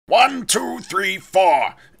1, 2, 3,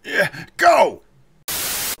 4. Go!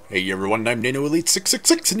 Hey everyone, I'm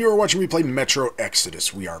NanoElite666 and you are watching me play Metro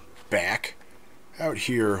Exodus. We are back out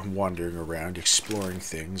here wandering around, exploring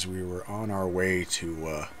things. We were on our way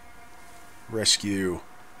to rescue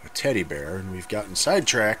a teddy bear, and we've gotten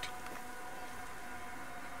sidetracked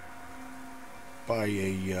by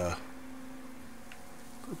a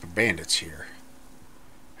group of bandits here.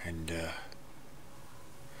 And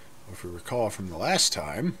if we recall from the last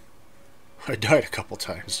time, I died a couple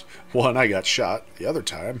times. One, I got shot. The other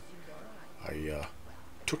time, I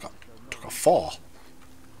took a fall.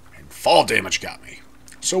 And fall damage got me.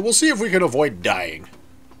 So we'll see if we can avoid dying.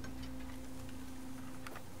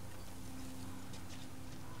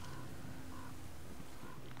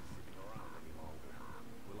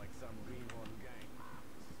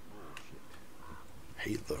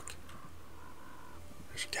 Hey, look.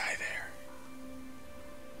 There's a guy there.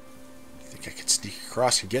 Think I could sneak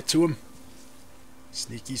across and get to him?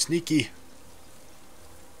 Sneaky, sneaky.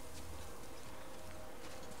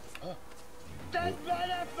 That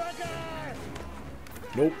motherfucker!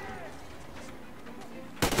 Nope.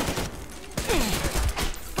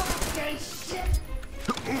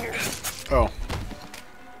 Oh.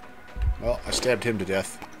 Well, I stabbed him to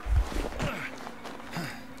death.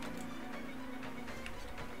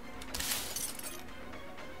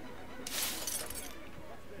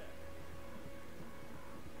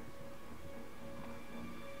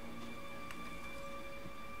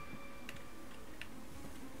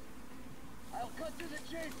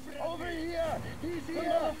 Over here! He's here!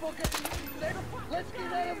 Motherfucker! Let's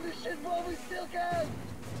get out of this shit while we still can!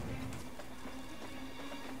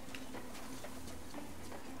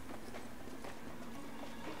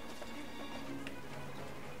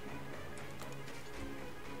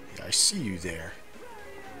 Yeah, I see you there.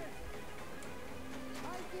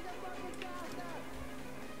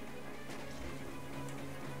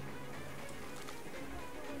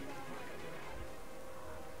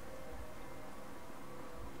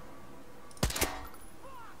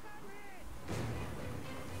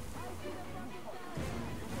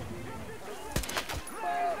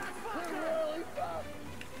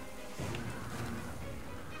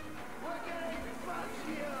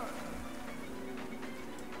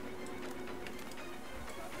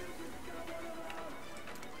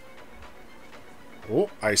 Oh,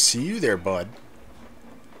 I see you there, bud.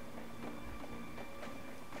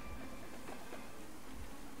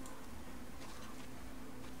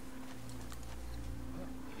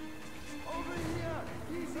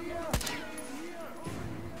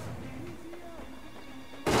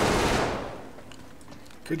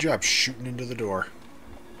 Good job shooting into the door.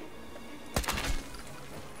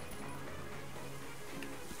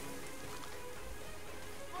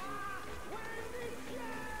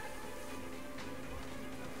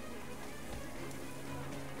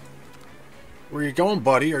 Where you going,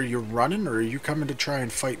 buddy? Are you running, or are you coming to try and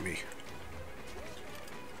fight me?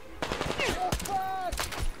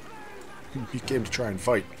 He came to try and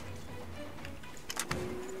fight.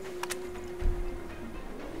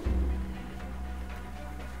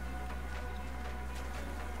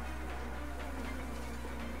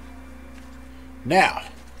 Now,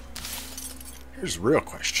 here's the real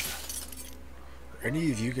question. Are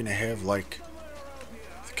any of you going to have, like,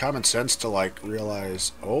 the common sense to, like,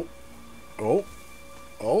 realize, oh,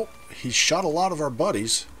 he shot a lot of our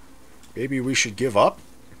buddies. Maybe we should give up?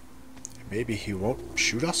 Maybe he won't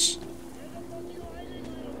shoot us?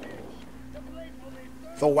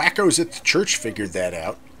 The wackos at the church figured that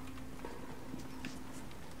out.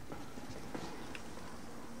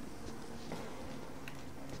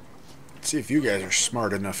 Let's see if you guys are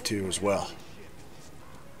smart enough to as well.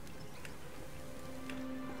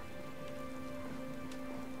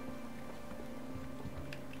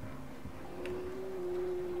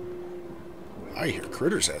 I hear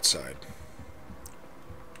critters outside.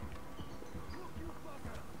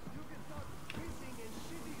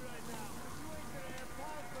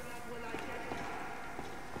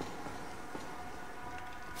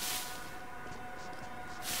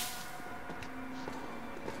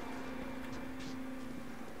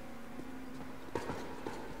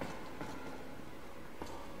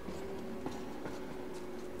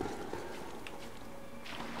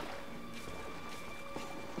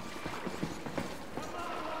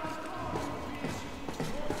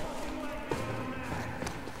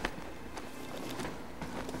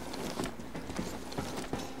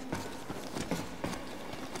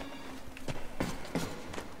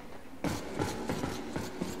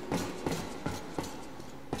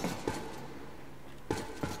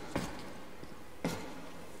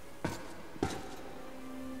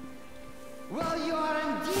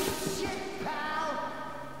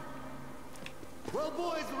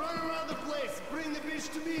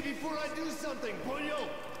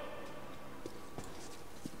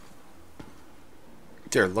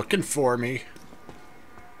 They're looking for me.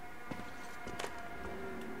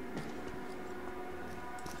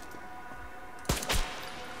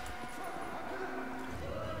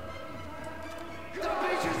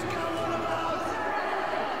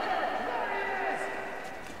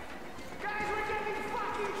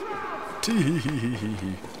 Tee.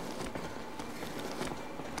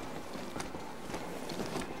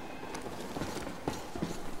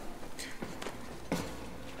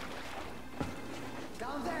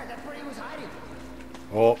 Down there, that's where he was hiding.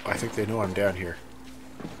 Oh, I think they know I'm down here.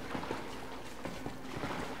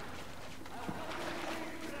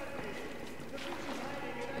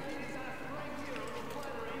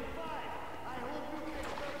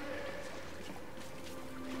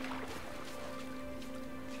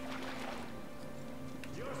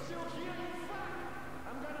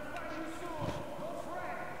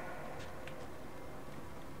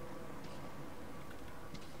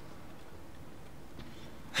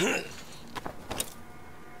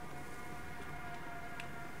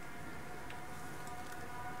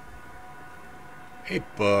 Hey,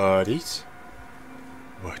 buddies.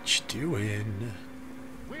 What you doing?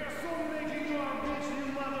 We are soon making you our bitch,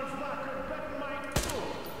 you motherfucker, bet my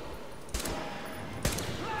fool.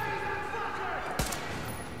 Play that fucker!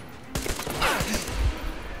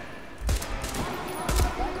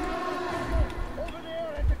 Over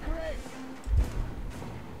there at the crate.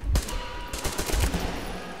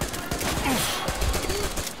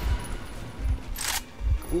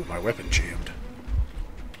 Ooh, my weapon jammed.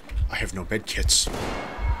 I have no med kits.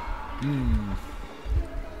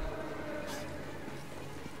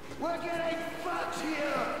 We're getting fucked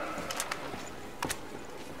here!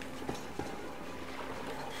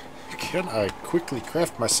 Can I quickly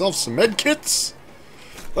craft myself some med kits?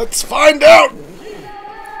 Let's find out!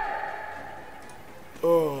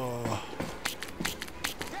 Oh.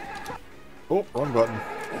 Oh, wrong button.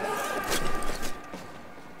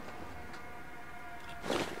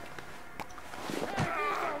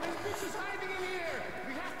 This bitch is hiding in here!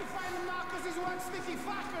 We have to find him now because he's one sticky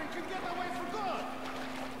fucker and can get away for good!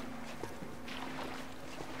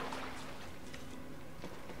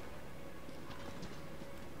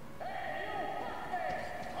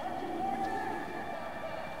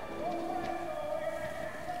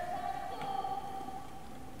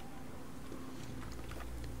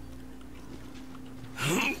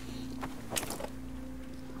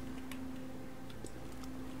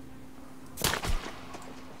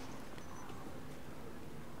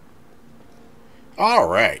 All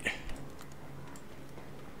right.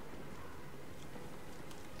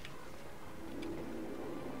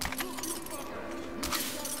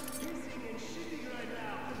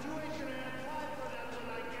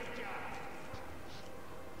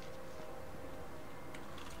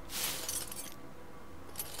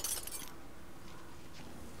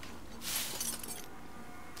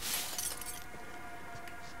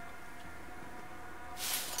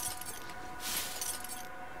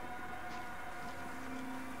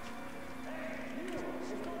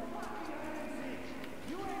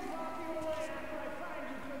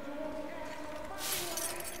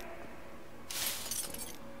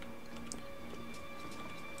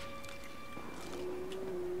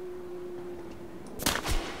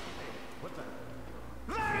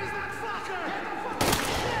 Where is that fucker?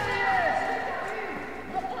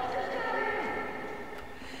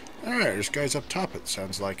 All right, there's guys up top, it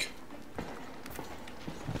sounds like.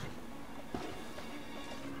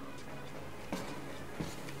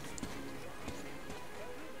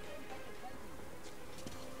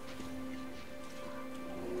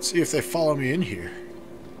 Let's see if they follow me in here.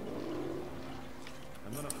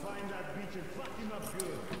 I'm gonna find that bitch and fuck him up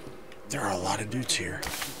good. There are a lot of dudes here.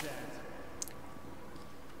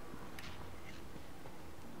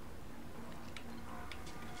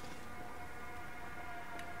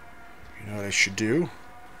 You know what I should do?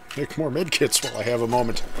 Make more medkits while I have a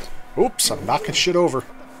moment. Oops, I'm knocking shit over.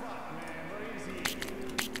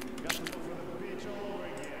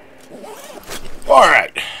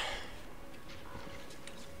 Alright.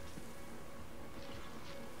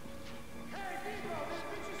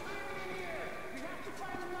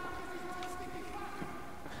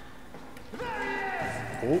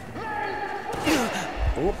 Oh.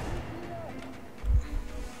 Oh.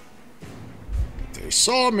 They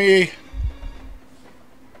saw me.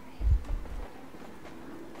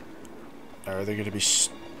 Are they going to be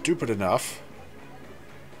stupid enough?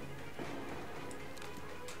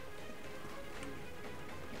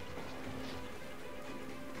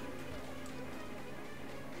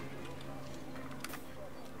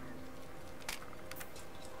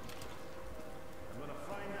 I'm gonna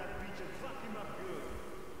find that bitch and fuck him up good.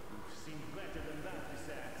 You've seen better than that this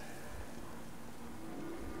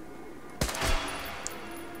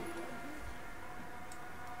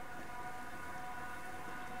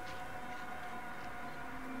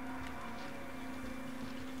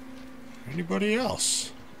Anybody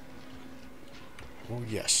else? Oh,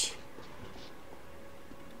 yes.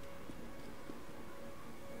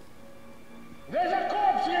 There's a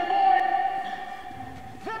corpse here, boy!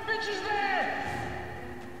 That bitch is there!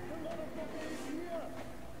 The motherfucker is here!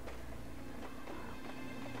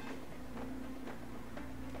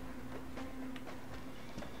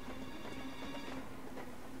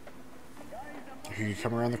 I hear you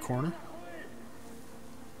come around the corner.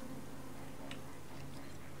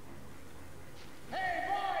 Hey,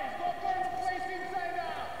 boys! Go turn the place inside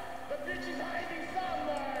out! The bitch is hiding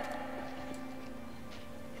somewhere!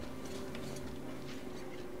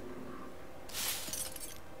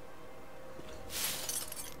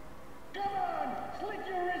 Come on! Slit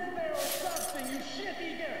your wrist there or something, you shit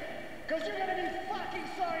eater! Cause you're gonna be fucking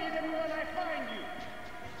sorry then when I find you!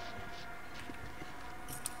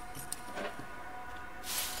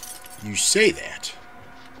 You say that.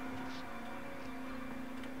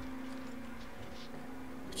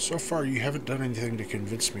 So far, you haven't done anything to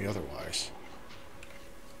convince me otherwise.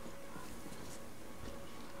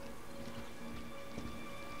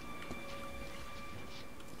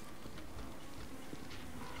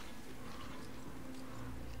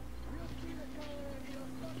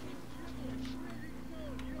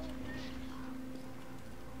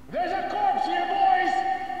 There's a corpse here, boys!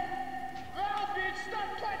 Well, bitch,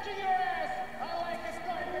 stop clutching your ass! I like a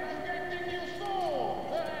start, but I'm getting you soon!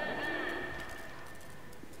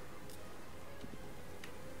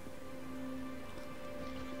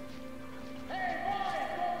 Hey, boys,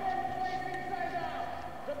 go turn the place inside out!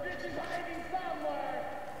 The bitch is hiding somewhere!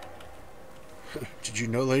 Did you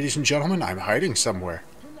know, ladies and gentlemen, I'm hiding somewhere.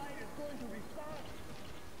 Tonight is going to be fun!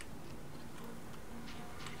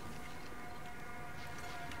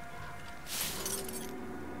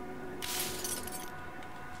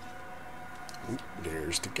 Ooh,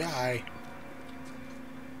 there's the guy.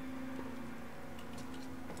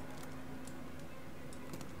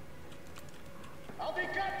 I'll be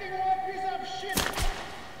cutting one piece of shit!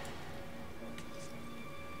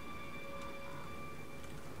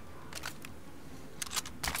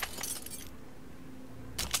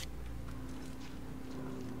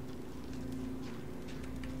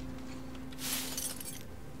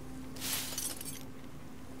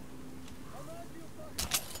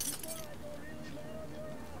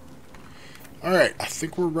 Alright, I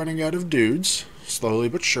think we're running out of dudes. Slowly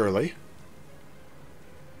but surely.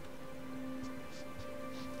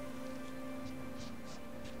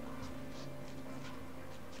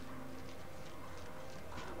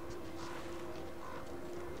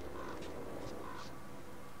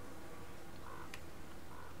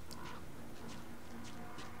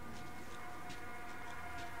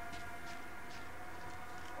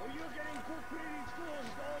 Oh, you're getting cooked pretty soon,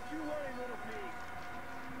 don't you worry, little pig!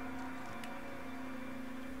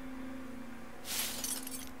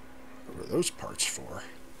 What are those parts for?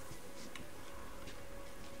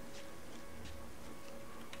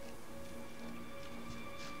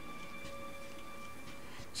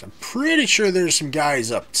 So I'm pretty sure there's some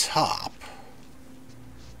guys up top.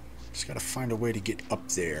 Just gotta find a way to get up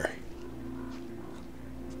there.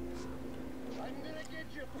 I'm gonna get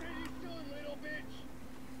you pretty soon, little bitch!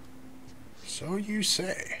 So you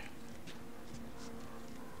say.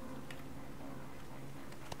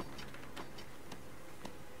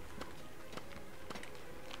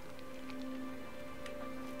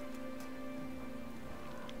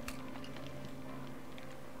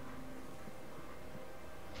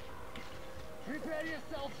 Prepare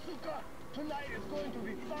yourself, suka! Tonight is going to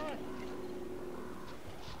be fun!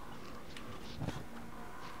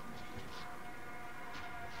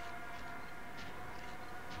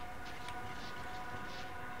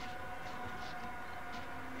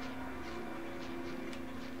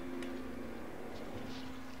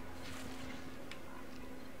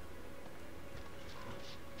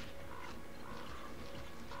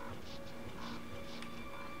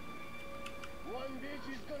 One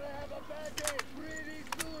bitch is gonna have a bad day pretty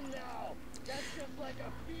soon now! That's just like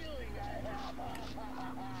a feeling I have!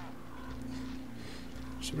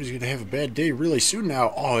 Somebody's gonna have a bad day really soon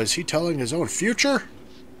now. Oh, is he telling his own future?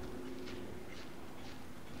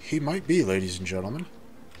 He might be, ladies and gentlemen.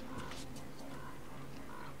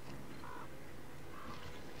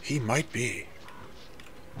 He might be.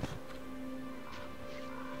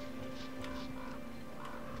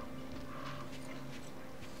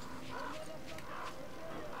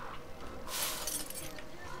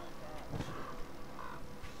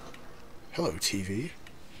 Hello, TV.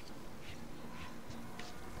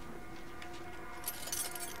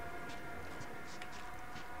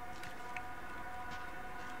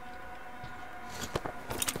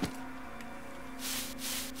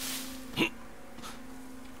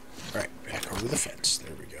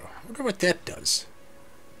 what that does.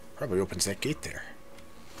 Probably opens that gate there.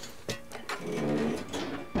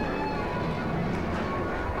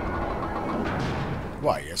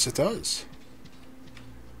 Why, yes it does.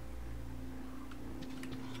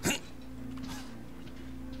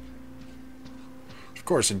 Of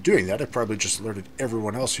course, in doing that, I probably just alerted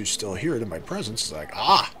everyone else who's still here to my presence. Like,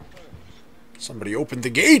 ah! Somebody opened the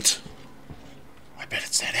gate! I bet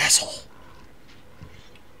it's that asshole.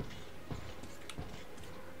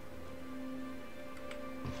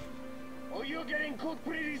 Oh, you're getting cooked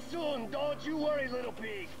pretty soon. Don't you worry, little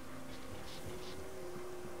pig.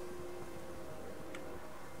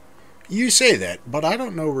 You say that, but I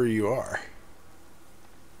don't know where you are.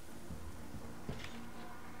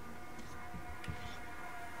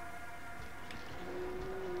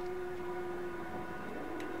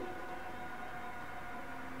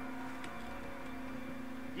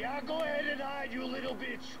 Yeah, go ahead and hide, you little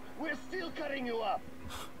bitch. We're still cutting you up.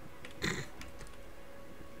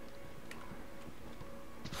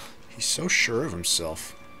 He's so sure of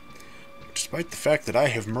himself. Despite the fact that I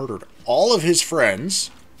have murdered all of his friends.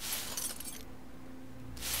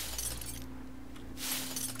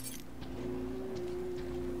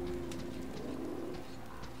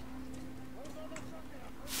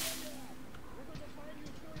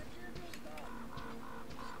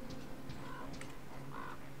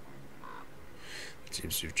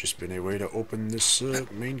 Seems to have just been a way to open this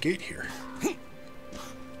main gate here.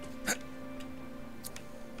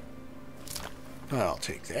 I'll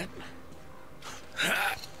take that.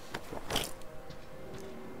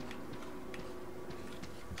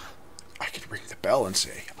 I could ring the bell and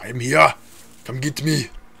say, I am here, come get me.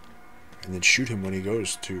 And then shoot him when he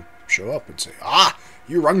goes to show up and say, ah,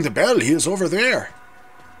 you rung the bell, he is over there.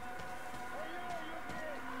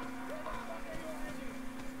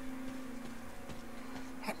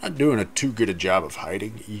 I'm not doing a too good a job of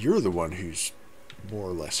hiding. You're the one who's more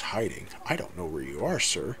or less hiding. I don't know where you are,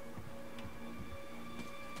 sir.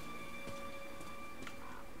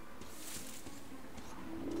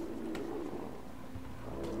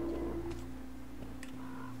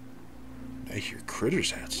 I hear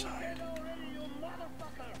critters outside. Get already, you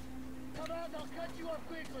motherfucker! Come out, I'll cut you up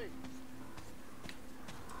quickly.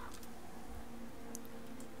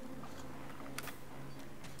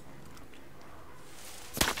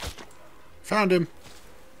 Found him.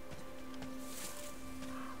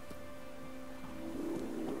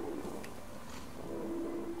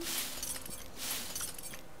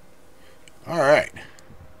 All right.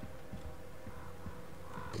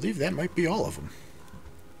 I believe that might be all of them.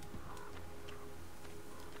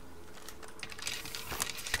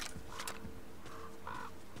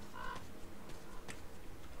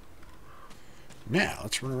 Now,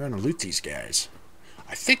 let's run around and loot these guys.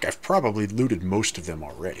 I think I've probably looted most of them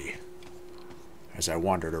already, as I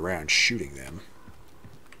wandered around shooting them.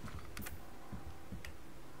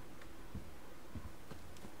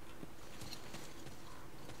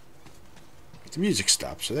 But the music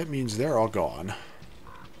stopped, so that means they're all gone.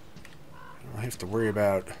 I don't have to worry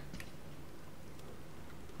about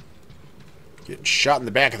getting shot in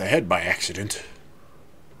the back of the head by accident.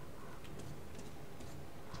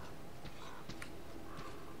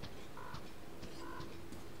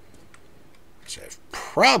 So I've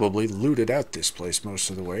probably looted out this place most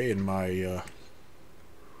of the way in my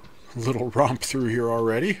little romp through here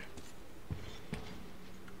already.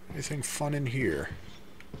 Anything fun in here?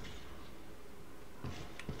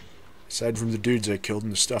 Aside from the dudes I killed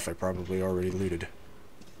and the stuff I probably already looted.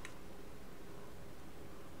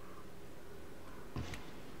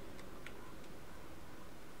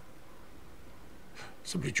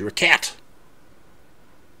 Somebody drew a cat!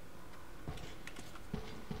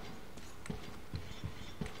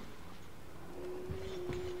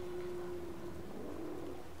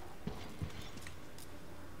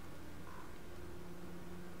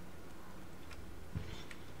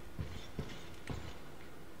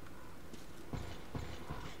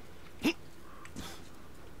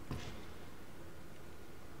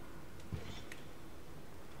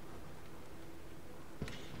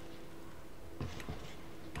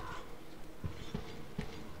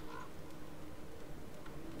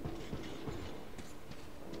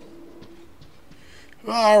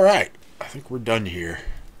 Alright, I think we're done here.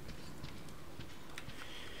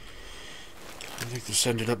 I don't think this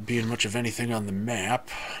ended up being much of anything on the map.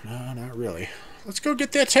 No, not really. Let's go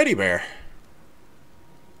get that teddy bear.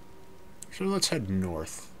 So let's head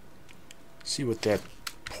north. See what that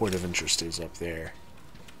point of interest is up there.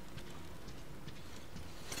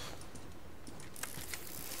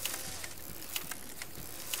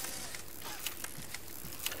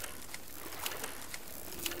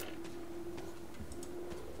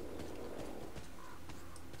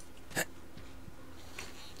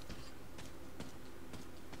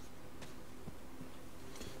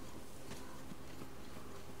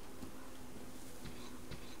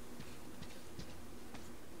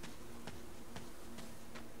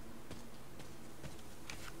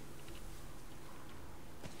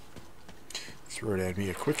 throw it at me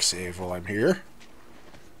a quick save while I'm here.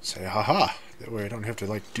 Say, haha. That way I don't have to,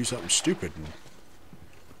 like, do something stupid and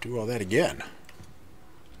do all that again.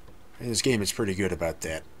 And this game is pretty good about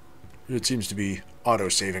that. It seems to be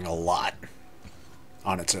auto-saving a lot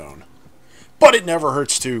on its own. But it never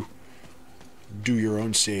hurts to do your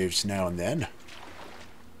own saves now and then.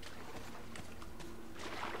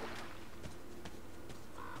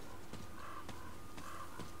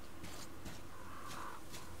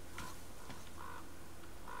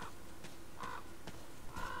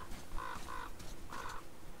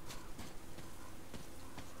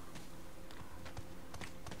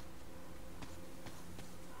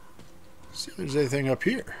 See if there's anything up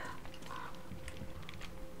here.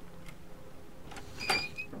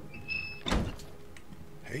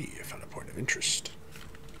 Hey, I found a point of interest.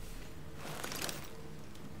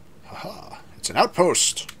 Haha, it's an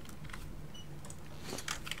outpost.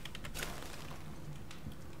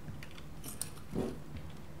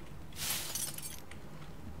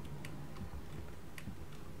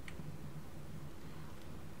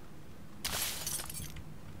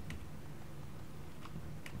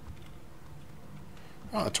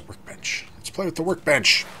 Oh, it's a workbench. Let's play with the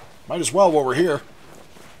workbench. Might as well while we're here.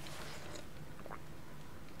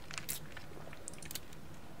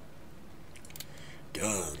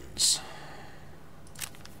 Guns.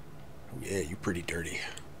 Oh yeah, you're pretty dirty.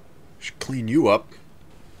 Should clean you up.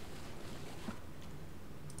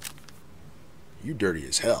 You dirty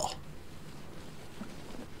as hell.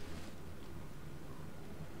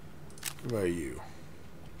 What about you?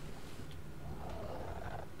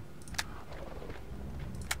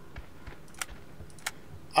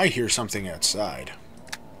 I hear something outside.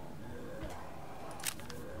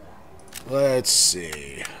 Let's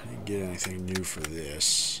see. Didn't get anything new for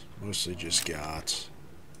this. Mostly just got...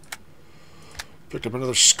 Picked up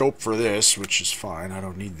another scope for this, which is fine. I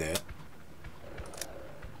don't need that.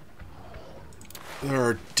 There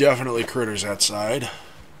are definitely critters outside.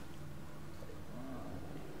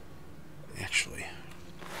 Actually,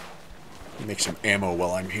 let me make some ammo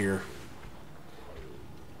while I'm here.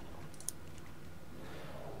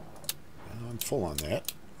 I'm full on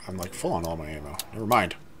that. I'm like full on all my ammo. Never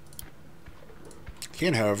mind.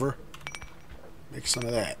 Can, however, make some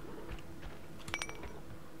of that.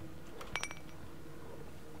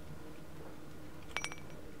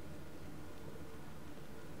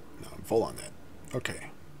 No, I'm full on that. Okay.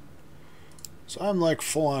 So I'm like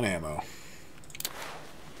full on ammo.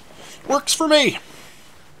 Works for me!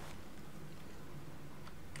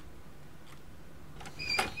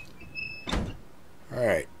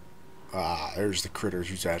 Alright. Ah, there's the critters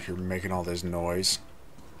who's out here making all this noise.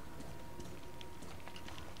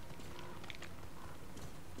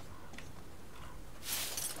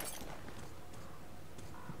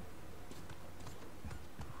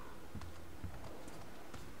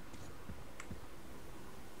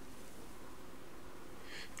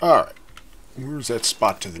 Alright. Where's that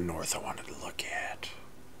spot to the north I wanted to look at?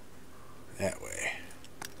 That way.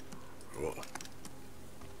 Whoa.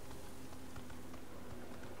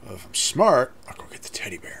 Well, if I'm smart, I'll go get the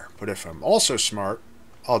teddy bear. But if I'm also smart,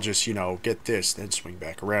 I'll just, you know, get this, then swing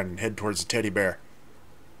back around and head towards the teddy bear.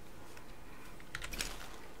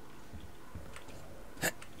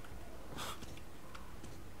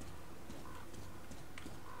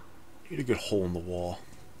 Need a good hole in the wall.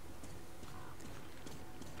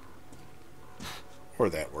 Or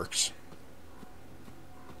that works.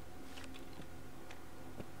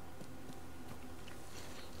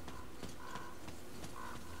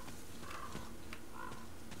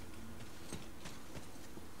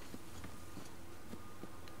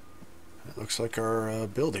 That looks like our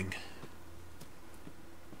building.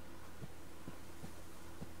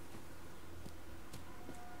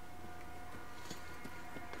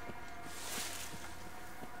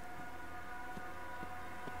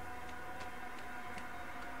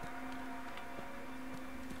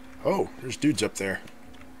 Oh, there's dudes up there.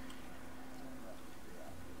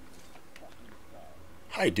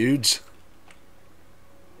 Hi, dudes.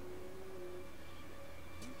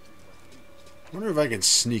 I wonder if I can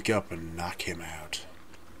sneak up and knock him out.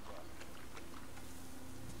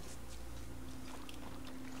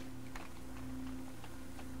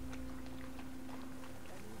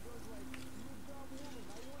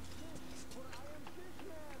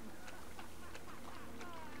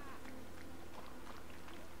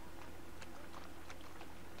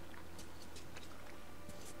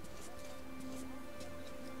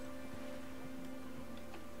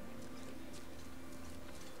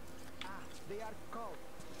 They are called.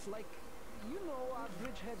 Like, you know, our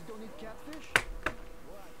bridgeheads don't eat catfish.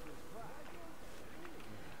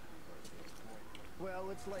 Well,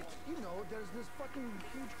 it's like, you know, there's this fucking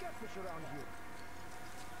huge catfish around here.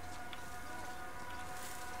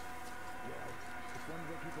 Well, if one of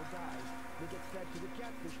the people dies, they get fed to the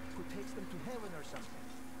catfish who takes them to heaven or something.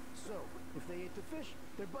 So, if they ate the fish,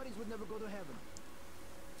 their buddies would never go to heaven.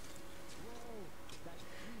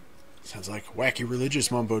 Sounds like wacky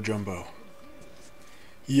religious mumbo jumbo.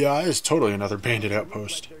 Yeah, it's totally another bandit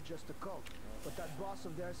outpost. They're just a cult, but that boss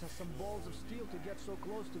of theirs has some balls of steel to get so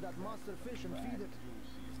close to that monster fish and feed it.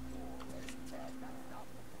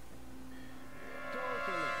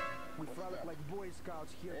 Totally. We frolic like Boy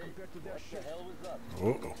Scouts here compared to their shit.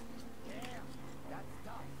 Uh-oh.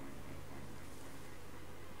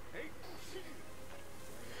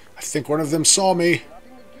 I think one of them saw me.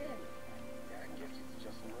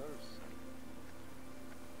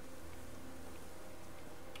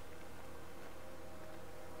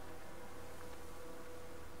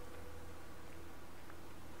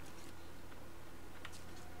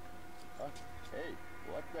 Hey,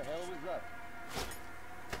 what the hell was that?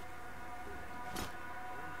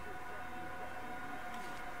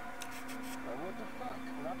 What the fuck?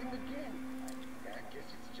 Nothing again. I guess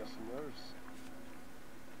it's just nerves.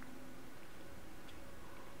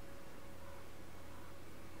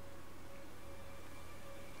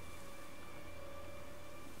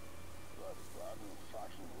 What rotten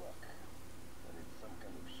fucking luck. When it's some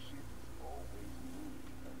kind of shit, it's always me.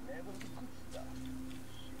 But never the good stuff.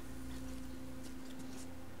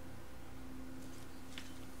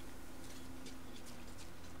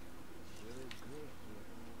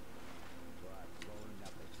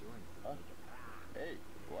 Hey,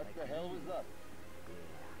 what the hell was that?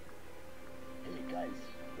 Hey guys,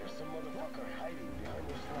 there's some motherfucker hiding behind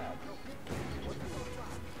those slabs.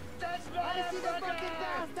 That's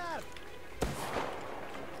motherfucker!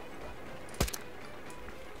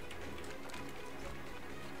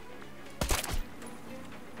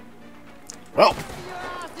 Well,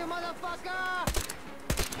 You motherfucker!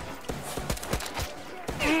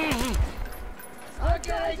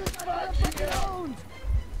 Okay, fuck you!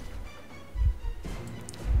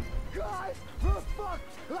 Guys, we're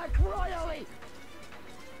fucked like royally.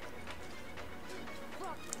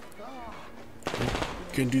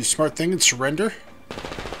 gonna do the smart thing and surrender? Or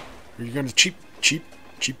are you gonna cheap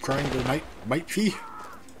crying the might fee?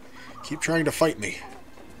 Keep trying to fight me.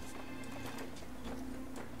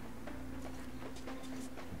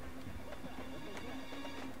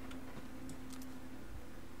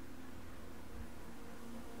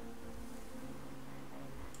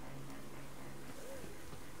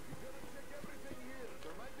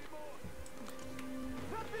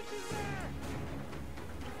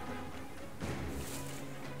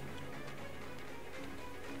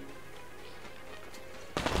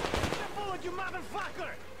 You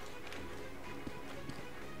motherfucker!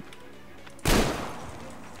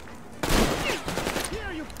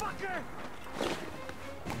 Here, you fucker!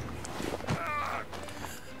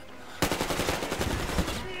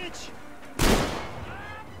 Bitch!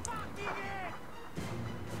 Fucking it!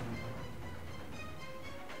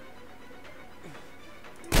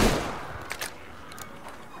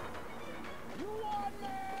 You won,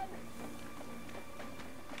 man!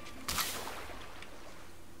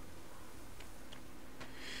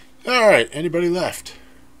 Alright, anybody left?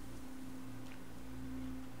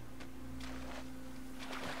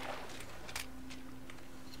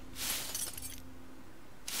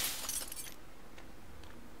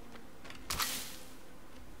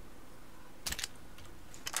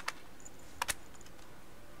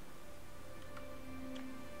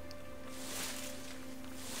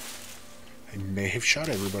 I may have shot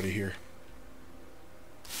everybody here.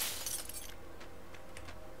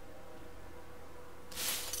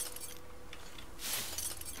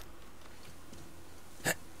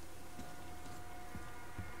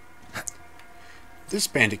 This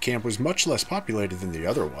bandit camp was much less populated than the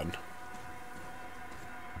other one.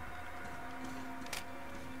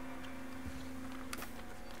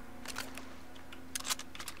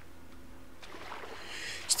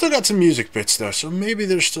 Still got some music bits though, so maybe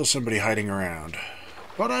there's still somebody hiding around.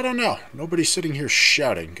 But I don't know. Nobody's sitting here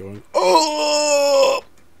shouting, going, "Oh!"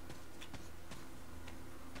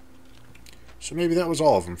 So maybe that was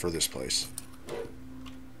all of them for this place.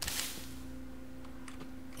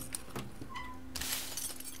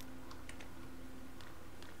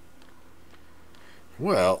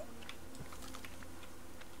 Well,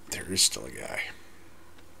 there is still a guy.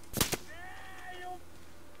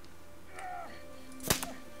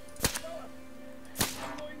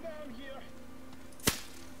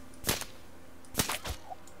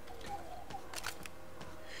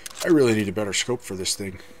 I really need a better scope for this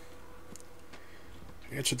thing.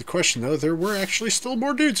 Answered the question, though, there were actually still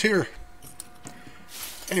more dudes here.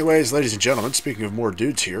 Anyways, ladies and gentlemen, speaking of more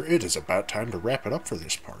dudes here, it is about time to wrap it up for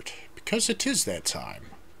this part. Because it is that time.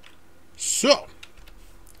 So,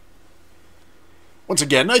 once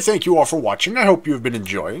again, I thank you all for watching. I hope you have been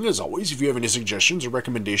enjoying. As always, if you have any suggestions or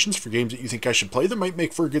recommendations for games that you think I should play that might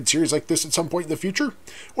make for a good series like this at some point in the future,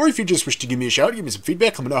 or if you just wish to give me a shout, give me some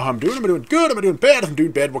feedback, let me know how I'm doing. Am I doing good? Am I doing bad? If I'm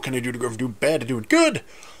doing bad, what can I do to go from doing bad to doing good?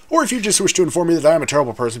 Or if you just wish to inform me that I am a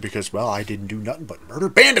terrible person because, well, I didn't do nothing but murder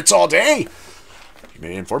bandits all day, you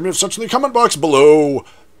may inform me of such in the comment box below.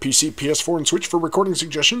 PC, PS4, and Switch for recording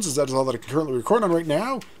suggestions, as that is all that I can currently record on right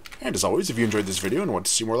now. And as always, if you enjoyed this video and want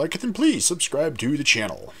to see more like it, then please subscribe to the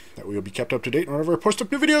channel. That way you'll be kept up to date whenever I post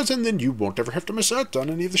up new videos, and then you won't ever have to miss out on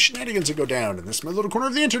any of the shenanigans that go down in this my little corner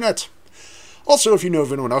of the internet. Also, if you know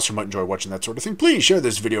of anyone else who might enjoy watching that sort of thing, please share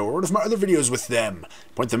this video or one of my other videos with them.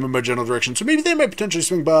 Point them in my general direction, so maybe they might potentially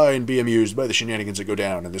swing by and be amused by the shenanigans that go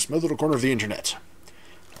down in this my little corner of the internet.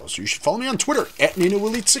 Also, you should follow me on Twitter, at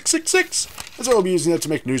NanoElite666, as I will be using that to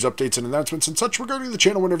make news updates and announcements and such regarding the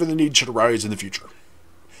channel whenever the need should arise in the future.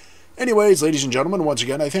 Anyways, ladies and gentlemen, once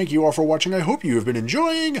again, I thank you all for watching. I hope you have been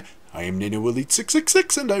enjoying. I am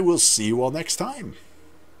NanoElite666, and I will see you all next time.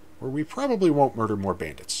 Where we probably won't murder more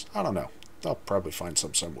bandits. I don't know. I'll probably find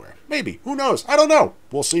some somewhere. Maybe. Who knows? I don't know.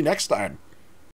 We'll see next time.